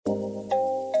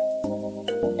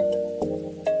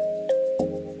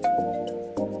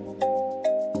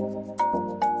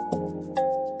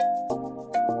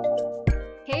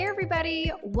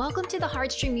Welcome to the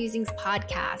Heartstream Musings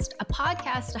podcast, a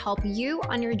podcast to help you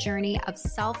on your journey of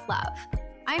self-love.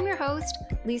 I'm your host,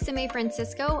 Lisa Mae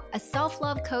Francisco, a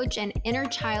self-love coach and inner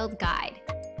child guide.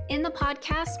 In the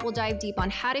podcast, we'll dive deep on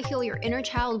how to heal your inner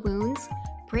child wounds,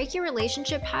 break your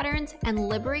relationship patterns, and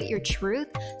liberate your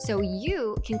truth so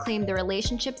you can claim the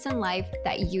relationships in life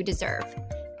that you deserve.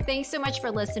 Thanks so much for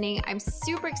listening. I'm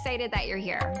super excited that you're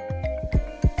here.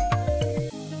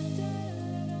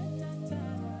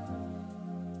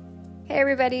 Hey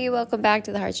everybody, welcome back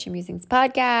to the Heartstream Musings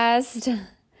podcast.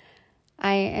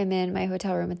 I am in my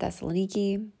hotel room in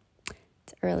Thessaloniki.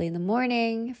 It's early in the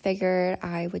morning. Figured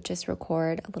I would just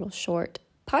record a little short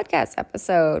podcast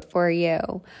episode for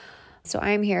you. So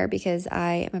I'm here because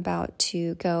I am about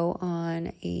to go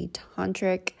on a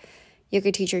tantric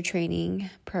yoga teacher training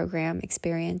program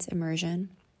experience immersion.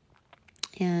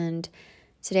 And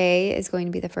today is going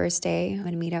to be the first day. I'm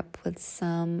going to meet up with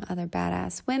some other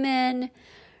badass women.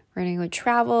 We're going to go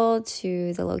travel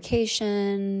to the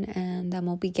location, and then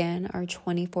we'll begin our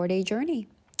 24-day journey.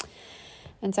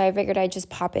 And so I figured I'd just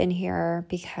pop in here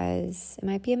because it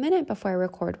might be a minute before I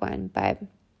record one, but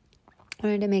I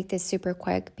wanted to make this super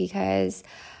quick because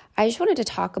I just wanted to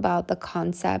talk about the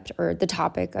concept or the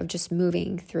topic of just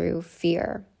moving through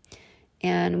fear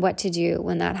and what to do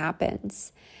when that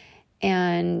happens.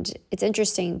 And it's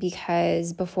interesting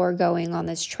because before going on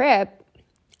this trip,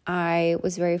 I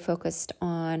was very focused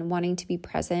on wanting to be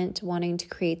present, wanting to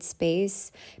create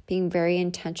space, being very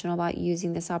intentional about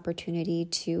using this opportunity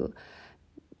to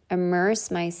immerse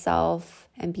myself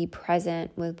and be present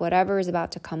with whatever is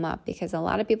about to come up. Because a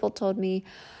lot of people told me,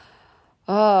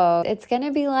 oh, it's going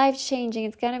to be life-changing.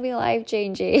 It's going to be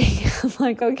life-changing. I'm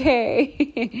like,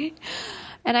 okay.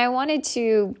 And I wanted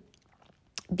to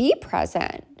be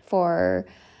present for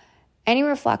any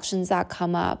reflections that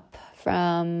come up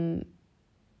from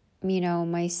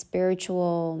my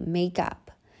spiritual makeup.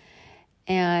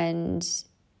 And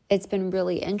it's been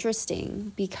really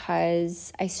interesting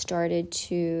because I started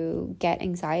to get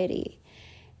anxiety.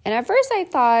 And at first I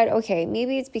thought, okay,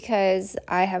 maybe it's because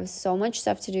I have so much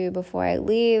stuff to do before I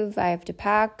leave. I have to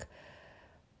pack,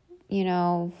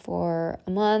 for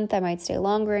a month. I might stay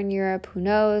longer in Europe. Who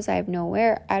knows? I have no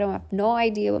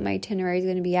idea what my itinerary is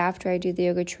going to be after I do the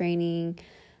yoga training.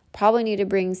 Probably need to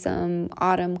bring some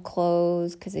autumn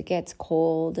clothes because it gets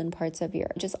cold in parts of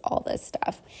Europe, just all this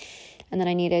stuff. And then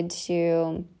I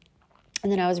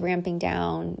was ramping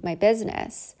down my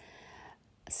business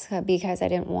because I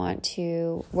didn't want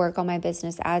to work on my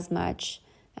business as much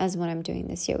as when I'm doing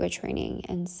this yoga training.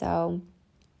 And so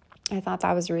I thought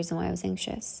that was the reason why I was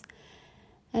anxious.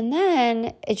 And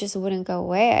then it just wouldn't go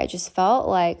away. I just felt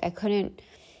like I couldn't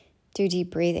do deep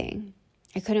breathing.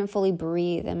 I couldn't fully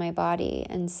breathe in my body.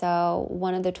 And so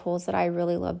one of the tools that I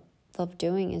really love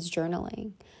doing is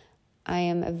journaling. I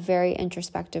am a very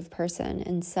introspective person.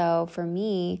 And so for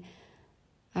me,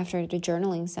 after the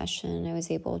journaling session, I was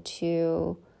able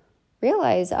to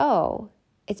realize,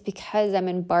 it's because I'm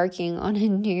embarking on a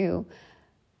new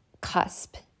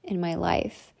cusp in my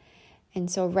life.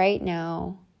 And so right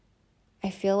now, I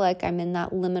feel like I'm in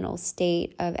that liminal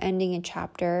state of ending a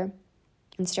chapter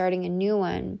and starting a new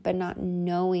one, but not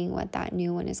knowing what that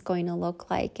new one is going to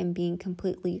look like and being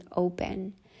completely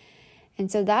open. And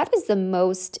so that is the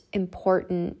most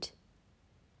important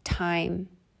time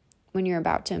when you're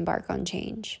about to embark on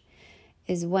change,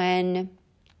 is when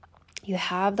you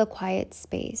have the quiet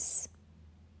space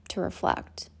to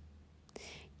reflect.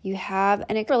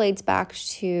 And it relates back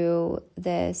to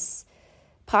this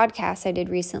podcast I did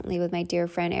recently with my dear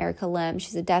friend Erica Lim.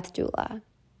 She's a death doula.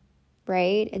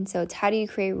 Right? And so it's how do you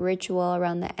create ritual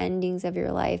around the endings of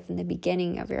your life and the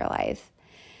beginning of your life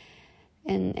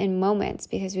and in moments,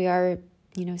 because we are,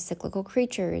 cyclical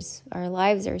creatures. Our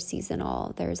lives are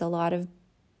seasonal. There's a lot of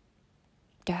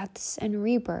deaths and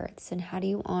rebirths. And how do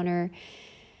you honor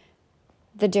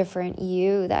the different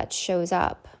you that shows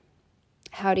up?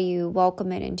 How do you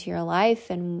welcome it into your life?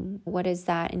 And what is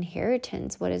that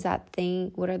inheritance? What is that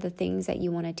thing? What are the things that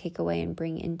you want to take away and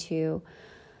bring into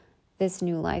this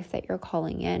new life that you're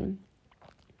calling in?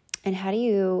 And how do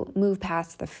you move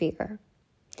past the fear?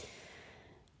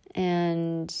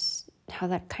 And how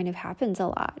that kind of happens a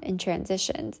lot in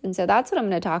transitions. And so that's what I'm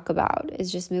going to talk about,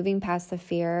 is just moving past the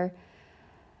fear,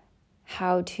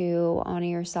 how to honor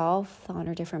yourself,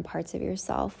 honor different parts of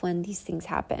yourself when these things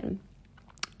happen.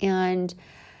 And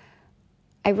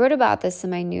I wrote about this in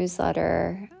my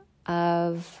newsletter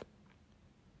of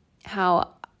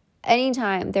how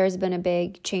anytime there's been a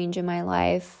big change in my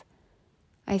life,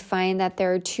 I find that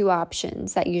there are two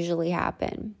options that usually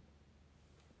happen.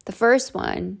 The first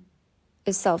one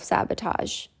is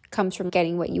self-sabotage. comes from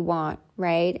getting what you want,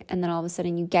 right? And then all of a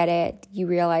sudden you get it, you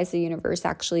realize the universe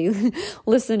actually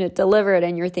listened, it delivered,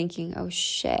 and you're thinking, oh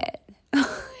shit.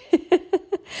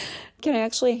 Can I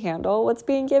actually handle what's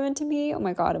being given to me? Oh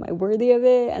my God, am I worthy of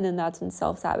it? And then that's when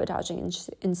self-sabotaging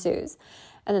ensues.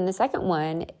 And then the second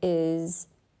one is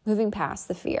moving past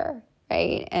the fear,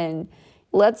 right? And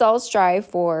let's all strive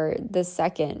for the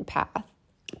second path.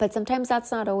 But sometimes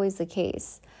that's not always the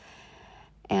case.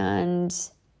 And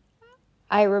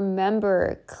I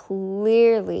remember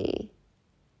clearly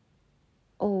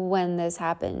when this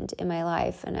happened in my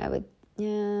life, and I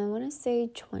want to say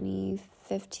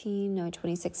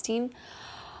 2016.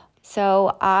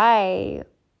 So I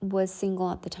was single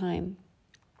at the time.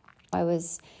 I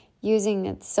was using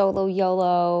that solo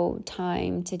YOLO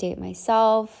time to date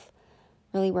myself,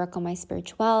 really work on my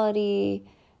spirituality,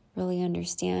 really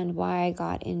understand why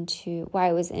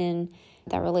I was in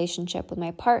that relationship with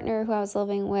my partner who I was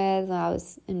living with when I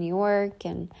was in New York,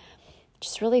 and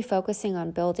just really focusing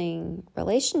on building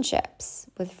relationships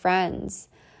with friends.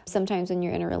 Sometimes when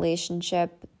you're in a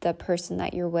relationship, the person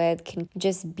that you're with can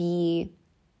just be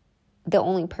the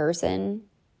only person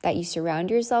that you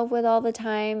surround yourself with all the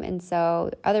time. And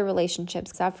so other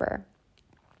relationships suffer.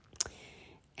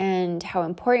 And how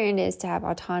important it is to have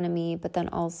autonomy, but then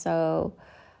also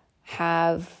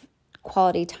have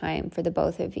quality time for the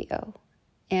both of you.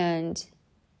 And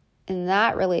in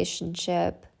that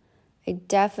relationship, I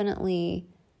definitely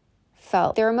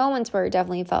there were moments where it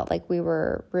definitely felt like we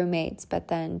were roommates, but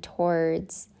then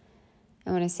towards,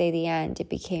 I want to say the end, it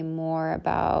became more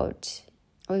about,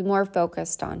 I was more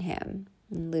focused on him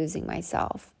and losing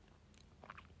myself.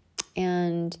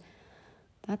 And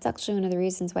that's actually one of the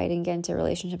reasons why I didn't get into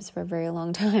relationships for a very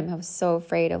long time. I was so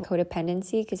afraid of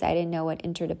codependency because I didn't know what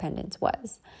interdependence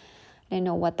was. I didn't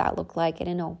know what that looked like. I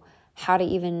didn't know how to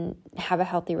even have a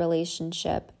healthy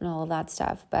relationship and all of that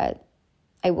stuff. But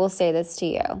I will say this to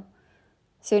you.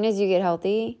 As soon as you get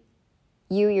healthy,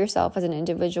 you yourself as an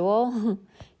individual,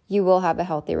 you will have a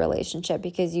healthy relationship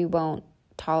because you won't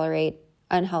tolerate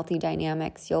unhealthy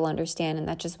dynamics. You'll understand, and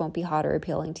that just won't be hot or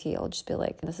appealing to you. You'll just be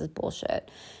like, this is bullshit.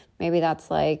 Maybe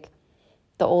that's like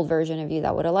the old version of you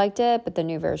that would have liked it, but the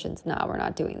new version's, no, we're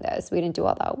not doing this. We didn't do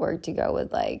all that work to go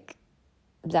with like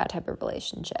that type of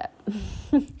relationship.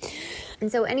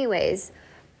 And so anyways,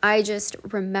 I just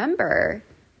remember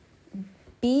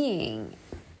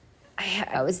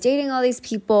I was dating all these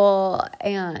people,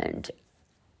 and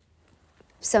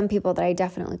some people that I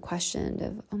definitely questioned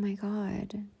of, oh my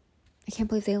God, I can't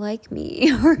believe they like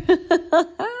me.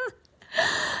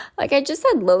 Like I just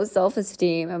had low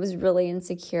self-esteem. I was really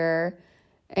insecure,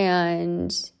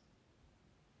 and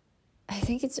I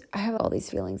have all these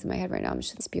feelings in my head right now. I'm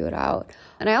just going to spew it out.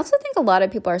 And I also think a lot of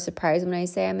people are surprised when I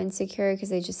say I'm insecure because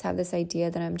they just have this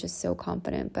idea that I'm just so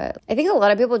confident. But I think a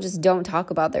lot of people just don't talk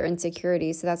about their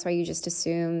insecurities. So that's why you just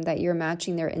assume that you're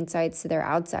matching their insides to their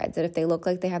outsides. That if they look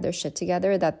like they have their shit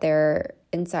together, that their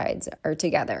insides are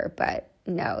together. But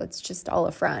no, it's just all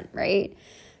a front, right?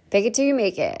 Fake it till you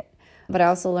make it. But I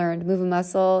also learned move a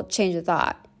muscle, change a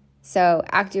thought. So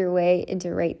act your way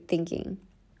into right thinking.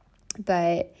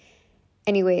 But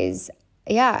anyways,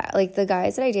 yeah, like the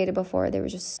guys that I dated before, I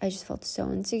just felt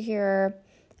so insecure.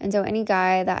 And so any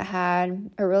guy that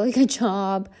had a really good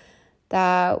job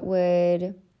that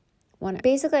would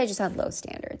basically I just had low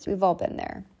standards. We've all been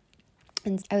there.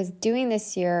 And I was doing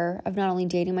this year of not only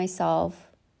dating myself,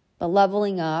 but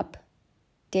leveling up,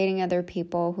 dating other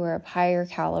people who are of higher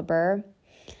caliber.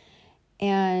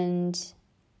 And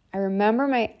I remember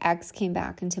my ex came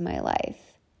back into my life.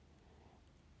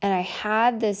 And I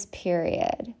had this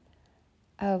period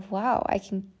of, wow, I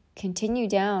can continue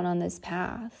down on this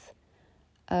path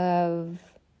of,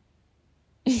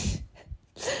 it's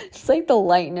like the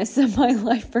lightness of my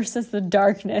life versus the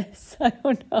darkness. I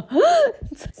don't know.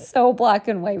 It's so black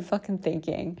and white fucking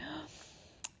thinking.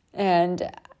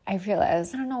 And I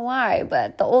realized, I don't know why,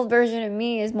 but the old version of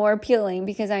me is more appealing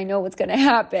because I know what's going to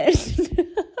happen.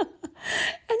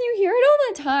 And you hear it all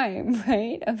the time,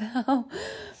 right? Of how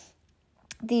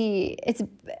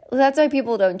that's why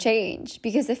people don't change,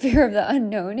 because the fear of the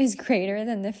unknown is greater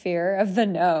than the fear of the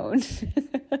known.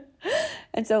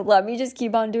 And so let me just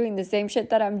keep on doing the same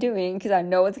shit that I'm doing because I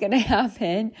know what's going to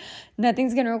happen.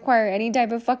 Nothing's going to require any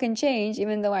type of fucking change,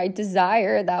 even though I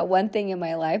desire that one thing in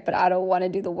my life, but I don't want to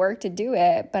do the work to do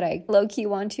it. But I low-key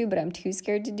want to, but I'm too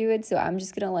scared to do it. So I'm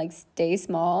just going to like stay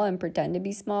small and pretend to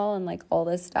be small and like all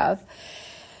this stuff.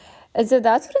 And so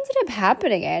that's what ended up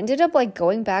happening. I ended up like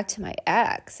going back to my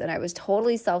ex, and I was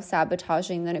totally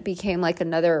self-sabotaging. Then it became like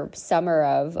another summer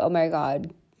of, oh my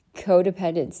God,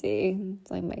 codependency.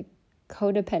 It's like my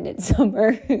codependent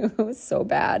summer. It was so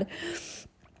bad.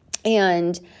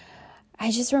 And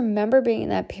I just remember being in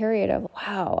that period of,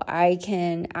 wow, I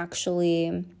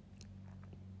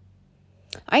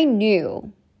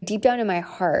knew deep down in my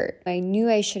heart, I knew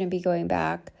I shouldn't be going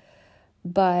back,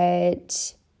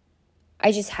 but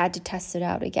I just had to test it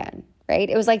out again, right?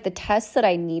 It was like the test that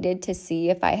I needed to see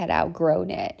if I had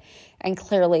outgrown it. And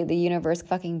clearly the universe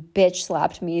fucking bitch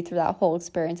slapped me through that whole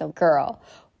experience of, girl,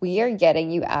 we are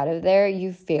getting you out of there.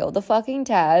 You failed the fucking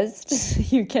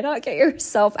test. You cannot get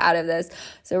yourself out of this.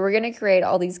 So we're going to create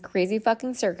all these crazy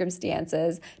fucking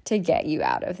circumstances to get you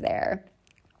out of there.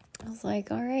 I was like,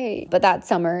 all right. But that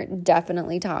summer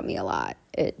definitely taught me a lot.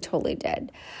 It totally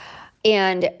did.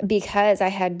 And because I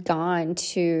had gone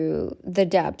to the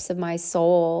depths of my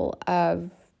soul of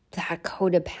that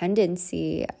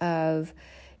codependency of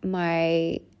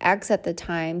my ex at the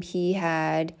time, he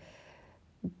had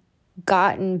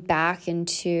gotten back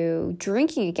into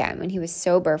drinking again when he was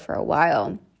sober for a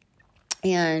while.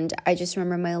 And I just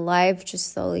remember my life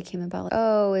just slowly came about.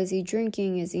 Oh, is he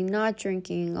drinking? Is he not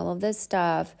drinking? All of this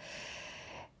stuff.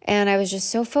 And I was just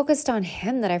so focused on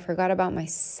him that I forgot about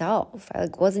myself. I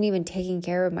wasn't even taking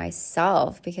care of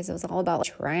myself because it was all about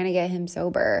trying to get him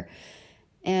sober.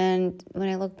 And when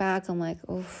I look back, I'm like,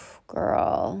 oof,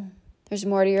 girl, there's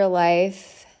more to your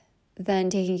life than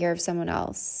taking care of someone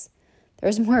else.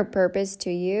 There's more purpose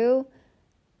to you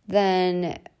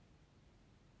than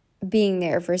being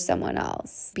there for someone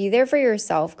else. Be there for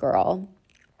yourself, girl.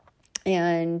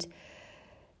 And,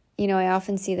 I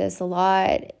often see this a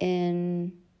lot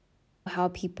in how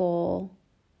people,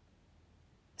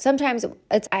 sometimes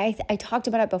I talked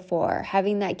about it before,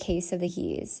 having that case of the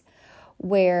keys,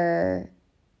 where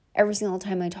every single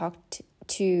time I talked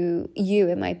to you,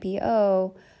 it might be,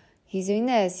 oh, he's doing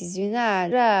this, he's doing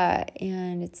that,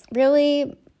 and it's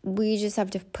really, we just have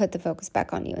to put the focus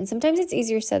back on you. And sometimes it's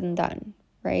easier said than done,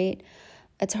 right?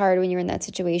 It's hard when you're in that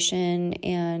situation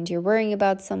and you're worrying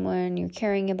about someone, you're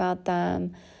caring about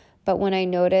them. But when I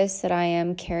notice that I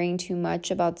am caring too much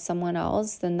about someone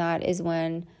else, then that is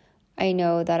when I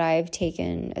know that I've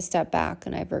taken a step back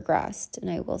and I've regressed, and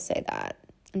I will say that.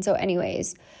 And so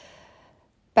anyways,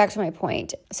 back to my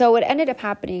point. So what ended up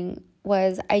happening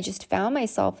was I just found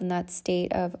myself in that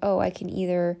state of, oh, I can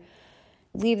either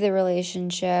leave the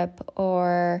relationship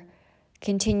or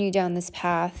continue down this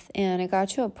path. And it got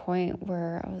to a point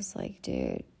where I was like,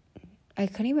 dude, I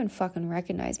couldn't even fucking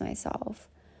recognize myself.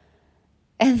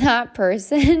 And that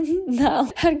person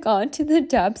that had gone to the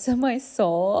depths of my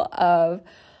soul of,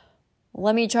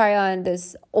 let me try on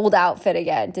this old outfit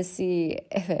again to see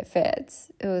if it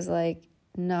fits. It was like,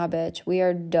 nah, bitch, we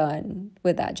are done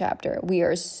with that chapter. We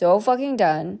are so fucking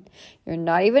done. You're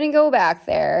not even gonna go back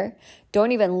there.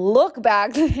 Don't even look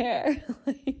back there.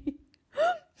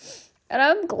 And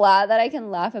I'm glad that I can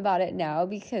laugh about it now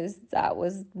because that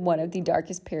was one of the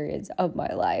darkest periods of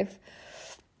my life.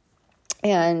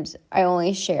 And I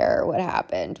only share what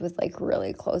happened with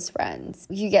really close friends.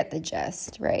 You get the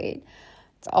gist, right?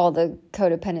 It's all the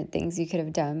codependent things you could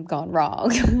have done gone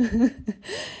wrong.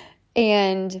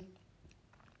 And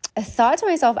I thought to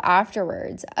myself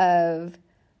afterwards of,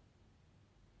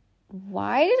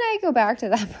 why did I go back to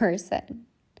that person?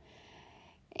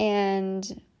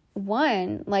 And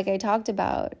one, like I talked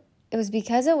about, it was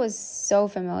because it was so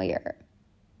familiar.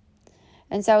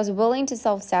 And so I was willing to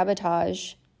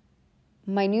self-sabotage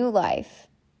my new life,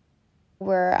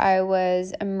 where I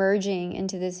was emerging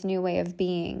into this new way of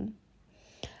being,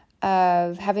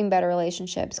 of having better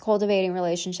relationships, cultivating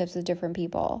relationships with different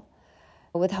people,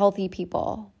 with healthy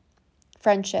people,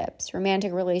 friendships,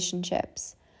 romantic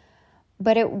relationships.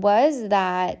 But it was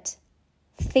that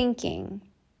thinking,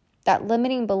 that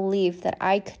limiting belief that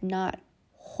I could not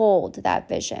hold that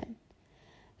vision,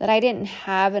 that I didn't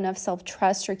have enough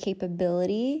self-trust or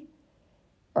capability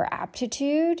or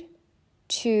aptitude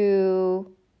to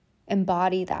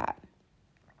embody that.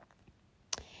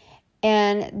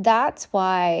 And that's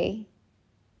why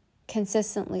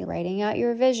consistently writing out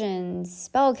your visions,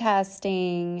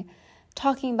 spellcasting,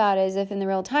 talking about it as if in the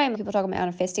real time, people talk about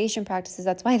manifestation practices.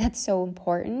 That's why that's so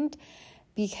important,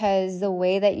 because the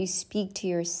way that you speak to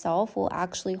yourself will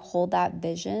actually hold that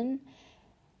vision.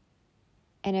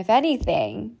 And if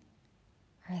anything,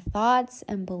 our thoughts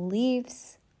and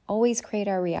beliefs always create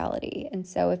our reality. And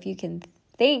so if you can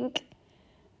think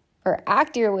or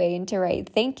act your way into right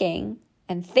thinking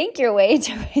and think your way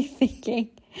into right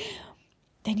thinking,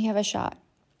 then you have a shot.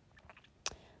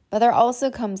 But there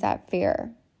also comes that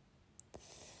fear.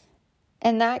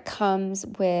 And that comes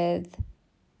with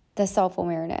the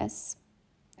self-awareness.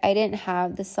 I didn't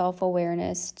have the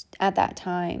self-awareness at that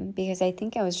time because I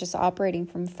think I was just operating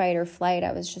from fight or flight.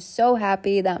 I was just so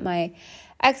happy that my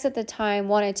ex at the time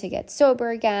wanted to get sober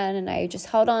again, and I just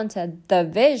held on to the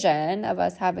vision of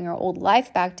us having our old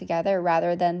life back together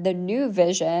rather than the new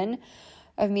vision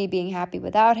of me being happy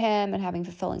without him and having a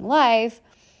fulfilling life,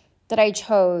 that I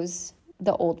chose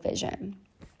the old vision.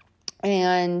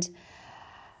 And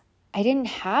I didn't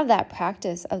have that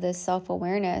practice of this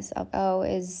self-awareness of,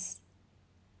 is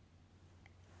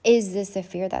this a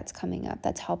fear that's coming up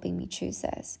that's helping me choose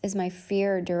this? Is my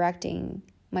fear directing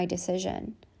my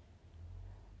decision?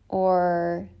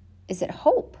 Or is it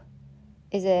hope?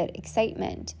 Is it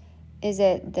excitement? Is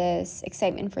it this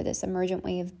excitement for this emergent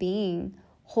way of being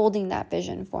holding that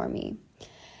vision for me?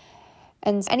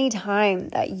 And anytime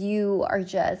that you are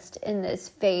just in this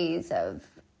phase of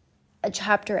a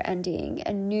chapter ending,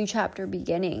 a new chapter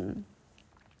beginning,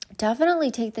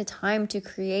 definitely take the time to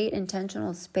create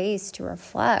intentional space to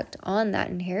reflect on that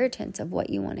inheritance of what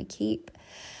you want to keep.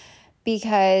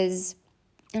 Because,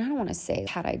 and I don't want to say,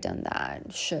 had I done that,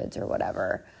 shoulds or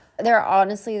whatever. There are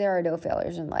no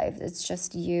failures in life. It's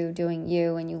just you doing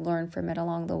you, and you learn from it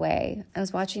along the way. I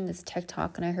was watching this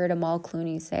TikTok and I heard Amal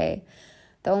Clooney say,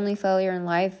 the only failure in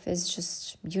life is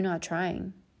just you not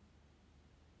trying.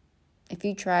 If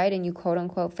you tried and you quote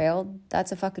unquote failed,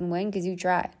 that's a fucking win because you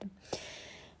tried.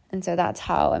 And so that's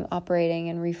how I'm operating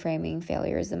and reframing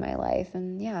failures in my life.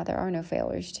 And yeah, there are no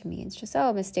failures to me. It's just,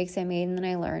 mistakes I made, and then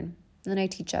I learn, and then I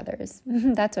teach others.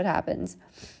 That's what happens.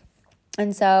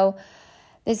 And so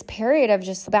this period of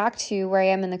just back to where I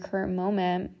am in the current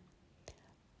moment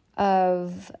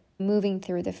of moving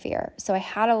through the fear. So I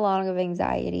had a lot of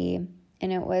anxiety,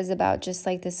 and it was about just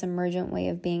like this emergent way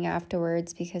of being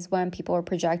afterwards, because when people were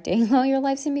projecting, your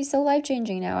life's going to be so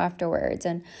life-changing now afterwards.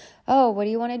 And, what do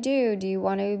you want to do? Do you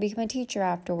want to become a teacher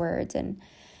afterwards? And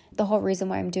the whole reason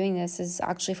why I'm doing this is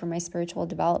actually for my spiritual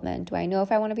development. Do I know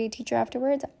if I want to be a teacher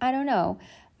afterwards? I don't know.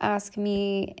 Ask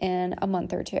me in a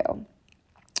month or two.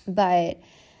 But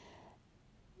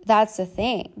that's the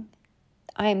thing.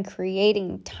 I'm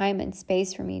creating time and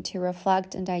space for me to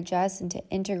reflect and digest and to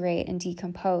integrate and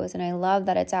decompose. And I love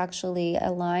that it's actually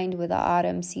aligned with the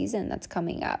autumn season that's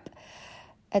coming up.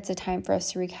 It's a time for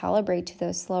us to recalibrate to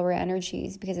those slower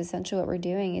energies, because essentially what we're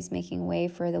doing is making way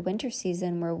for the winter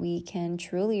season where we can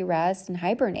truly rest and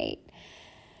hibernate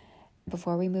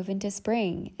before we move into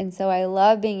spring. And so I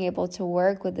love being able to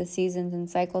work with the seasons and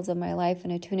cycles of my life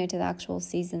and attune it to the actual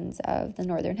seasons of the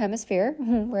Northern Hemisphere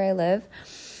where I live.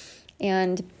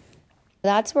 And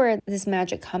that's where this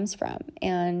magic comes from.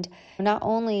 And not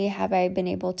only have I been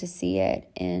able to see it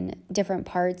in different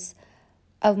parts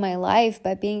of my life,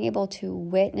 but being able to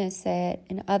witness it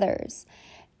in others.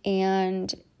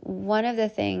 And one of the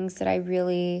things that I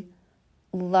really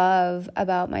love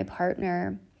about my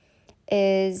partner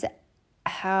is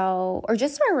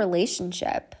just our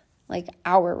relationship,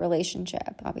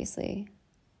 obviously,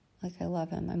 I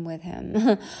love him, I'm with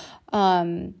him.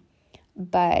 And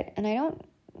I don't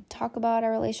talk about our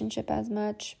relationship as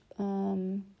much.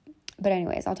 But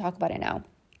anyways, I'll talk about it now.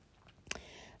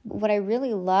 What I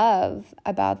really love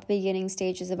about the beginning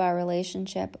stages of our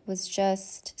relationship was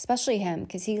just, especially him,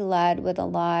 because he led with a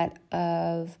lot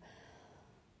of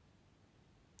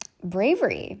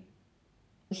bravery.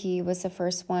 He was the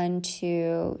first one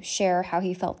to share how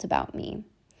he felt about me.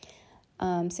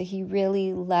 So he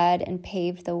really led and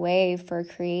paved the way for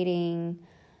creating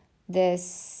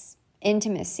this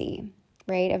intimacy,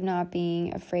 right? Of not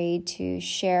being afraid to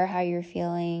share how you're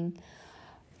feeling.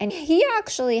 And he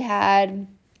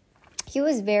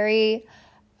was very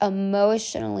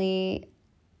emotionally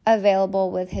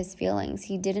available with his feelings.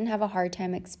 He didn't have a hard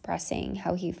time expressing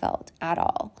how he felt at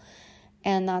all.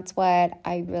 And that's what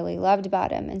I really loved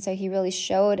about him. And so he really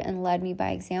showed and led me by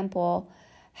example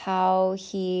how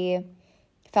he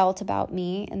felt about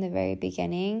me in the very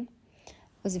beginning.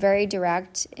 Was very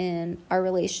direct in our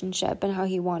relationship and how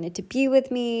he wanted to be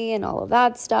with me and all of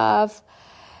that stuff.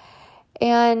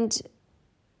 And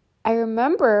I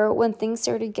remember when things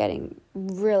started getting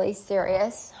really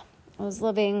serious, I was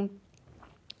living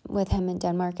with him in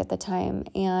Denmark at the time,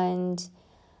 and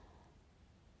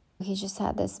he just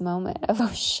had this moment of,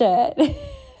 oh shit.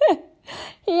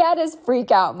 He had his freak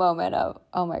out moment of,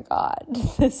 oh my God,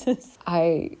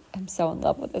 I am so in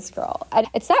love with this girl. And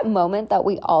it's that moment that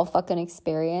we all fucking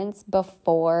experience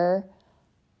before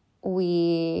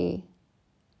we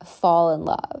fall in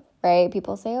love, right?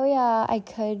 People say, oh yeah, I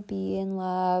could be in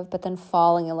love, but then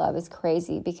falling in love is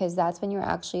crazy, because that's when you're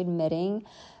actually admitting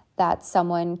that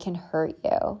someone can hurt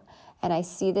you. And I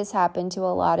see this happen to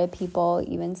a lot of people,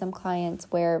 even some clients,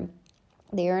 where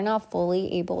they are not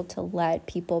fully able to let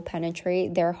people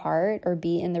penetrate their heart or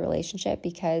be in the relationship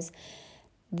because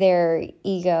their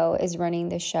ego is running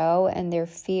the show, and their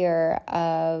fear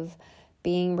of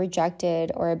being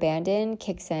rejected or abandoned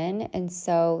kicks in, and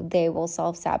so they will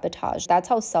self-sabotage. That's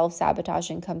how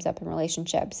self-sabotaging comes up in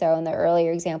relationships. So in the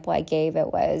earlier example I gave,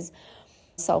 it was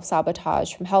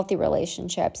self-sabotage from healthy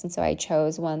relationships, and so I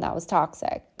chose one that was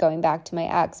toxic, going back to my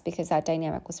ex because that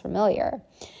dynamic was familiar.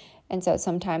 And so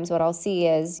sometimes what I'll see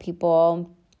is people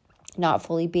not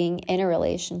fully being in a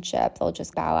relationship, they'll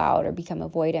just bow out or become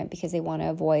avoidant because they want to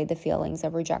avoid the feelings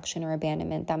of rejection or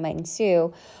abandonment that might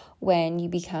ensue when you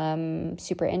become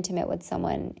super intimate with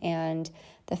someone, and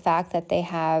the fact that they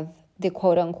have the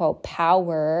quote unquote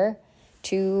power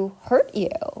to hurt you,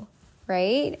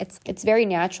 right? It's very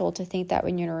natural to think that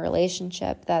when you're in a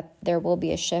relationship that there will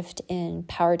be a shift in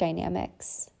power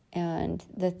dynamics. And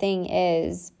the thing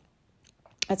is,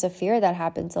 it's a fear that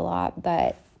happens a lot,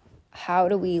 but how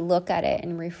do we look at it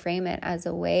and reframe it as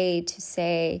a way to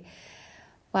say,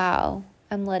 wow,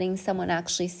 I'm letting someone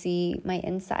actually see my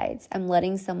insides. I'm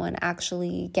letting someone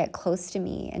actually get close to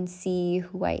me and see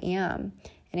who I am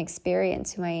and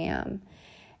experience who I am.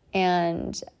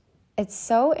 And it's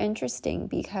so interesting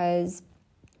because,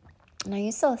 and I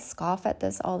used to scoff at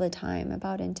this all the time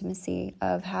about intimacy,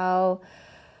 of how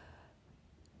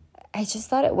I just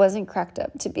thought it wasn't cracked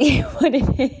up to be what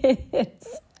it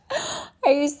is. I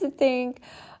used to think,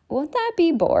 won't that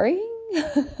be boring?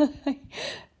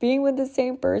 Being with the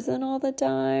same person all the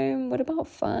time? What about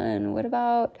fun? What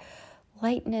about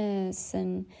lightness?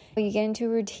 And you get into a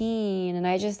routine, and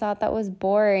I just thought that was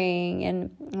boring. And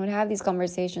I would have these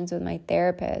conversations with my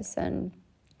therapist, and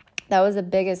that was the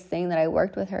biggest thing that I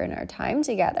worked with her in our time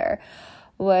together,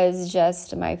 was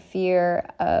just my fear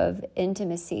of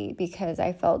intimacy, because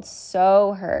I felt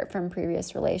so hurt from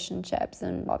previous relationships,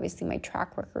 and obviously my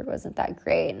track record wasn't that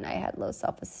great, and I had low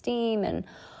self-esteem and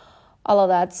all of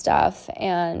that stuff.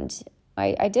 And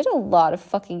I did a lot of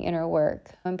fucking inner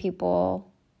work. When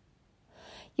people,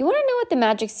 you want to know what the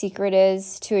magic secret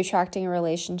is to attracting a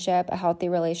relationship, a healthy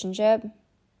relationship?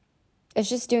 It's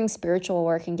just doing spiritual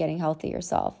work and getting healthy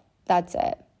yourself. That's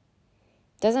it.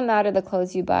 Doesn't matter the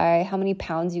clothes you buy, how many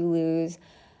pounds you lose,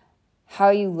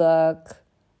 how you look,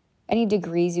 any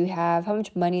degrees you have, how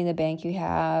much money in the bank you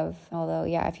have. Although,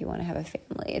 yeah, if you want to have a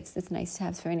family, it's nice to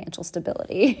have financial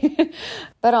stability.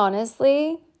 But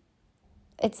honestly,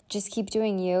 it's just keep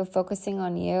doing you, focusing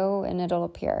on you, and it'll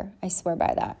appear. I swear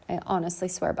by that. I honestly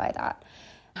swear by that.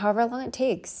 However long it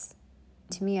takes.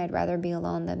 To me, I'd rather be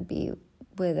alone than be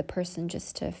with a person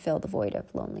just to fill the void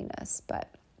of loneliness.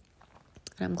 But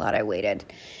I'm glad I waited.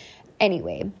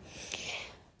 Anyway,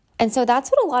 and so that's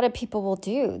what a lot of people will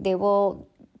do. They will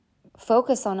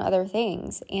focus on other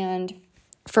things. And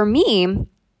for me,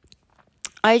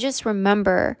 I just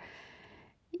remember,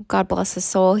 God bless his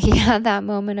soul, he had that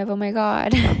moment of, oh my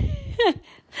God,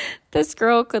 this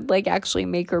girl could like actually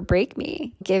make or break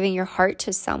me. Giving your heart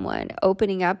to someone,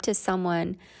 opening up to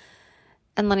someone,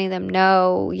 and letting them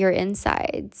know your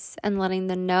insides, and letting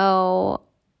them know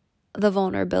the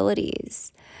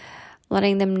vulnerabilities,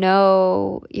 letting them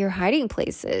know your hiding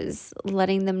places,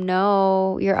 letting them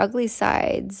know your ugly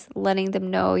sides, letting them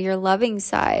know your loving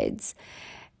sides.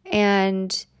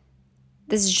 And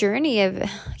this journey of, I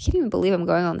can't even believe I'm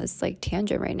going on this like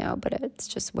tangent right now, but it's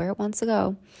just where it wants to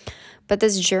go. But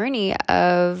this journey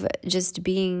of just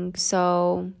being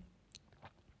so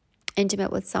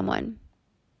intimate with someone,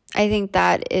 I think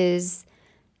that is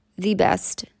the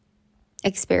best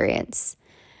experience.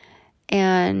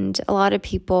 And a lot of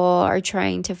people are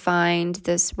trying to find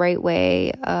this right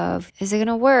way of, is it going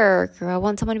to work? Or I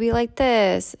want someone to be like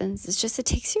this. And it's just, it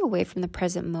takes you away from the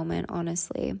present moment,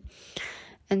 honestly.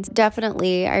 And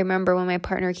definitely, I remember when my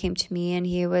partner came to me and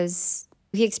he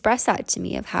expressed that to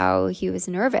me, of how he was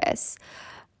nervous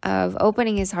of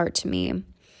opening his heart to me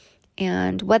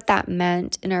and what that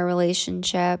meant in our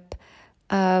relationship,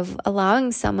 of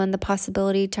allowing someone the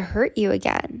possibility to hurt you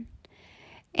again.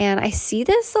 And I see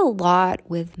this a lot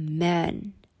with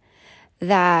men,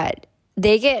 that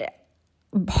they get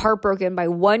heartbroken by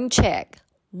one chick,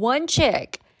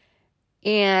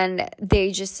 and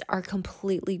they just are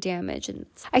completely damaged. And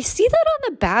I see that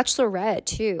on The Bachelorette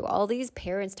too. All these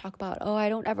parents talk about, oh, I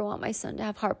don't ever want my son to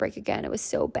have heartbreak again. It was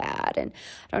so bad. And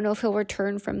I don't know if he'll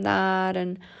return from that.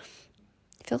 And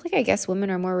I feel like, I guess women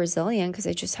are more resilient because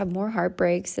they just have more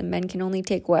heartbreaks, and men can only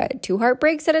take 2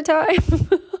 heartbreaks at a time?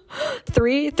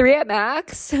 three at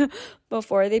max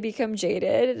before they become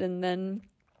jaded and then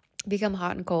become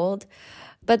hot and cold.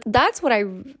 But that's what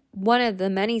one of the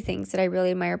many things that I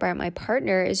really admire about my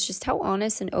partner is just how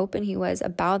honest and open he was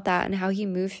about that, and how he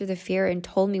moved through the fear and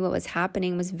told me what was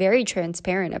happening, was very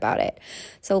transparent about it.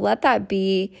 So let that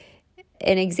be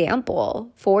an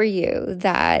example for you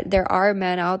that there are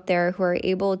men out there who are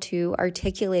able to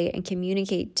articulate and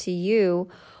communicate to you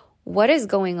what is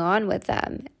going on with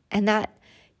them, and that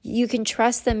you can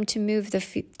trust them to move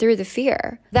through the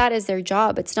fear. That is their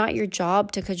job. It's not your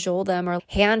job to cajole them or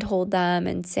handhold them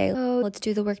and say, oh, let's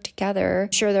do the work together.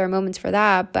 Sure, there are moments for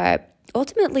that, but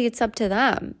ultimately it's up to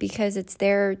them because it's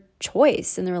their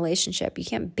choice in the relationship. You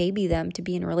can't baby them to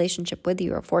be in a relationship with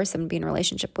you or force them to be in a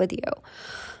relationship with you.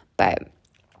 But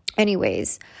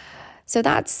anyways, so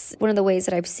that's one of the ways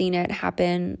that I've seen it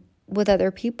happen with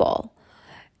other people,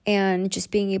 and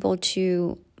just being able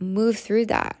to move through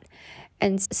that.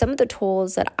 And some of the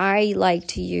tools that I like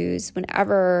to use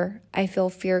whenever I feel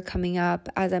fear coming up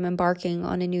as I'm embarking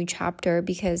on a new chapter,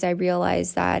 because I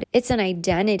realize that it's an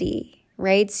identity,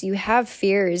 right? So you have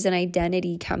fears and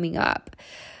identity coming up.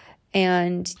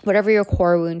 And whatever your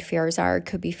core wound fears are, it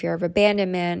could be fear of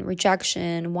abandonment,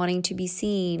 rejection, wanting to be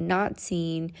seen, not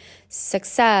seen,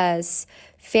 success,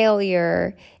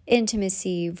 failure,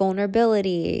 intimacy,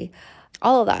 vulnerability,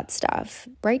 all of that stuff.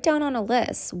 Write down on a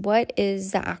list, what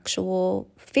is the actual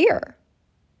fear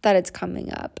that it's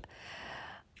coming up?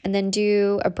 And then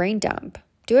do a brain dump.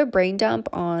 Do a brain dump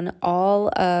on all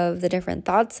of the different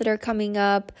thoughts that are coming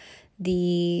up,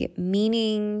 the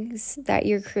meanings that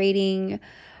you're creating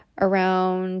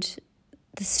around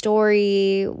the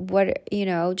story,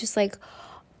 just like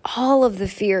all of the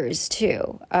fears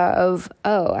too of,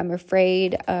 oh, I'm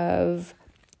afraid of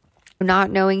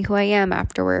not knowing who I am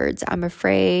afterwards. I'm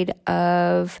afraid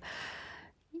of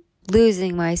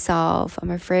losing myself.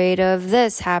 I'm afraid of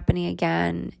this happening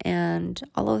again and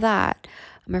all of that.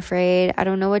 I'm afraid I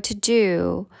don't know what to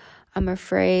do. I'm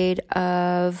afraid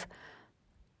of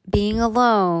being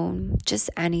alone, just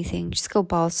anything. Just go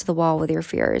balls to the wall with your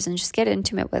fears and just get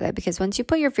intimate with it. Because once you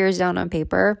put your fears down on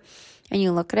paper and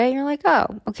you look at it, you're like,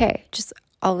 oh, okay. Just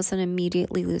all of a sudden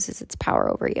immediately loses its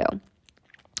power over you.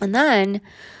 And then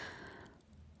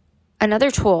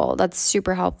another tool that's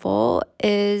super helpful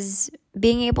is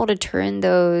being able to turn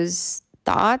those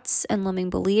thoughts and limiting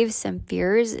beliefs and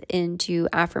fears into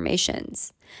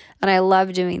affirmations. And I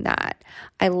love doing that.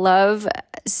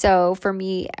 So for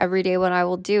me, every day what I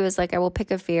will do is I will pick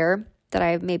a fear that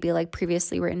I've maybe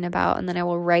previously written about, and then I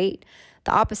will write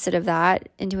the opposite of that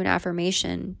into an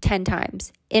affirmation 10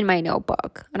 times in my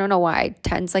notebook. I don't know why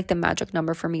 10's the magic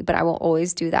number for me, but I will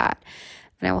always do that.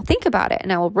 And I will think about it,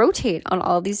 and I will rotate on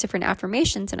all of these different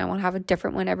affirmations, and I will have a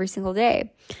different one every single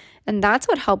day. And that's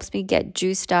what helps me get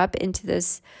juiced up into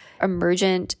this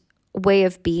emergent way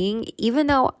of being, even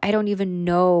though I don't even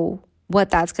know what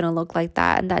that's going to look like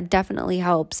that. And that definitely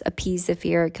helps appease the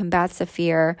fear, combats the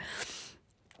fear,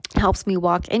 helps me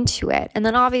walk into it. And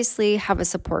then obviously have a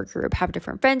support group, have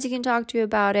different friends you can talk to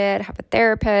about it, have a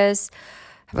therapist,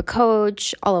 have a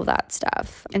coach, all of that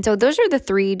stuff. And so those are the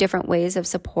 3 different ways of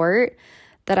support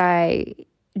that I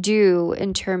do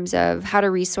in terms of how to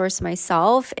resource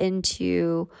myself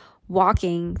into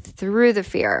walking through the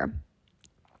fear.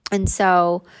 And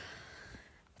so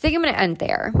I think I'm going to end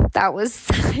there. That was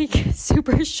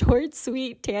super short,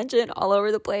 sweet tangent all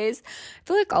over the place. I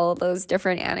feel like all of those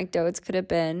different anecdotes could have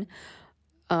been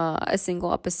a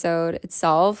single episode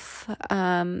itself,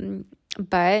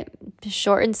 but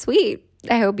short and sweet.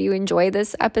 I hope you enjoy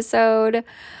this episode.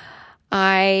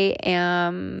 I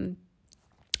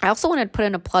also wanted to put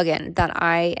in a plug-in that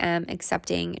I am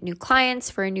accepting new clients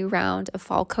for a new round of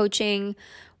fall coaching.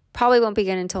 Probably won't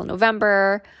begin until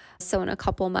November, so in a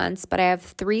couple months, but I have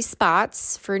 3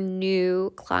 spots for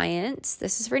new clients.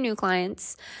 This is for new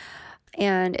clients,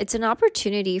 and it's an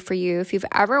opportunity for you if you've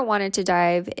ever wanted to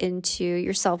dive into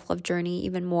your self-love journey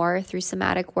even more through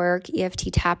somatic work,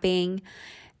 EFT tapping,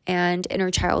 and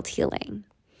inner child healing.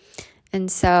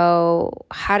 And so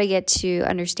how to get to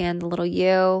understand the little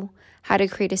you, how to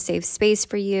create a safe space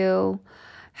for you,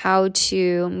 how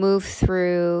to move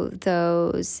through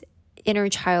those inner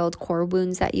child core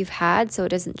wounds that you've had so it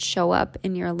doesn't show up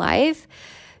in your life,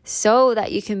 so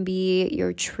that you can be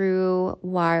your true,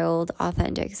 wild,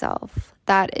 authentic self.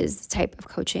 That is the type of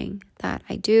coaching that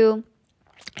I do.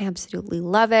 I absolutely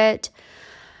love it.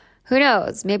 Who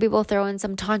knows? Maybe we'll throw in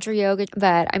some Tantra yoga,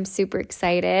 but I'm super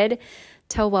excited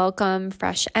to welcome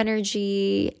fresh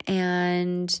energy.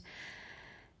 And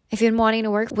if you've been wanting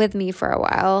to work with me for a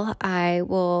while, I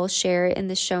will share in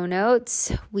the show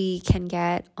notes. We can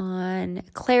get on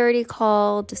a clarity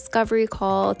call, discovery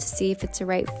call to see if it's a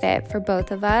right fit for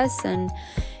both of us and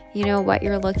what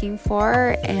you're looking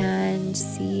for, and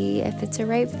see if it's a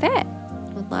right fit.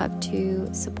 Would love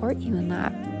to support you in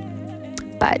that.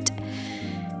 But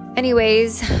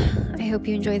anyways, I hope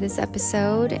you enjoy this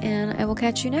episode, and I will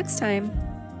catch you next time.